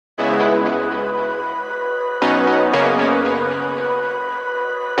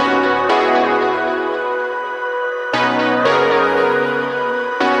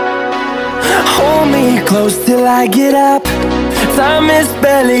close till I get up. Time is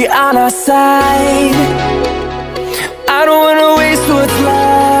barely on our side. I don't wanna waste what's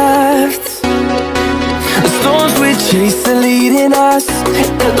left. The storms we chase are leading us,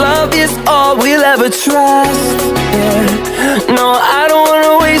 and love is all we'll ever trust. Yeah. No, I don't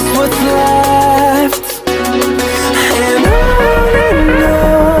wanna waste what's left. And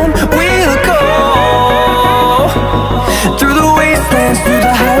on we'll go, through the wastelands, through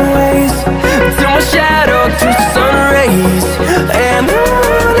the highways, till my shadow turns to sun rays. And on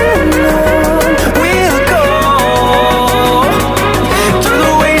we'll go, through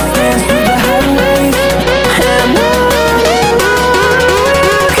the wastelands, through the highways, and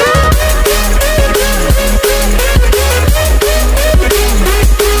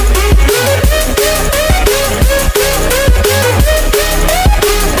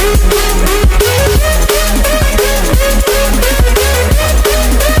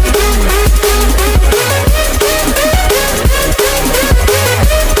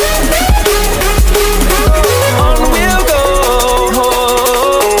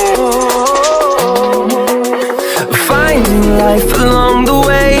life along the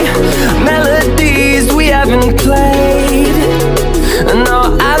way, melodies we haven't played. No,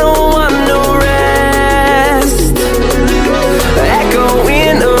 I don't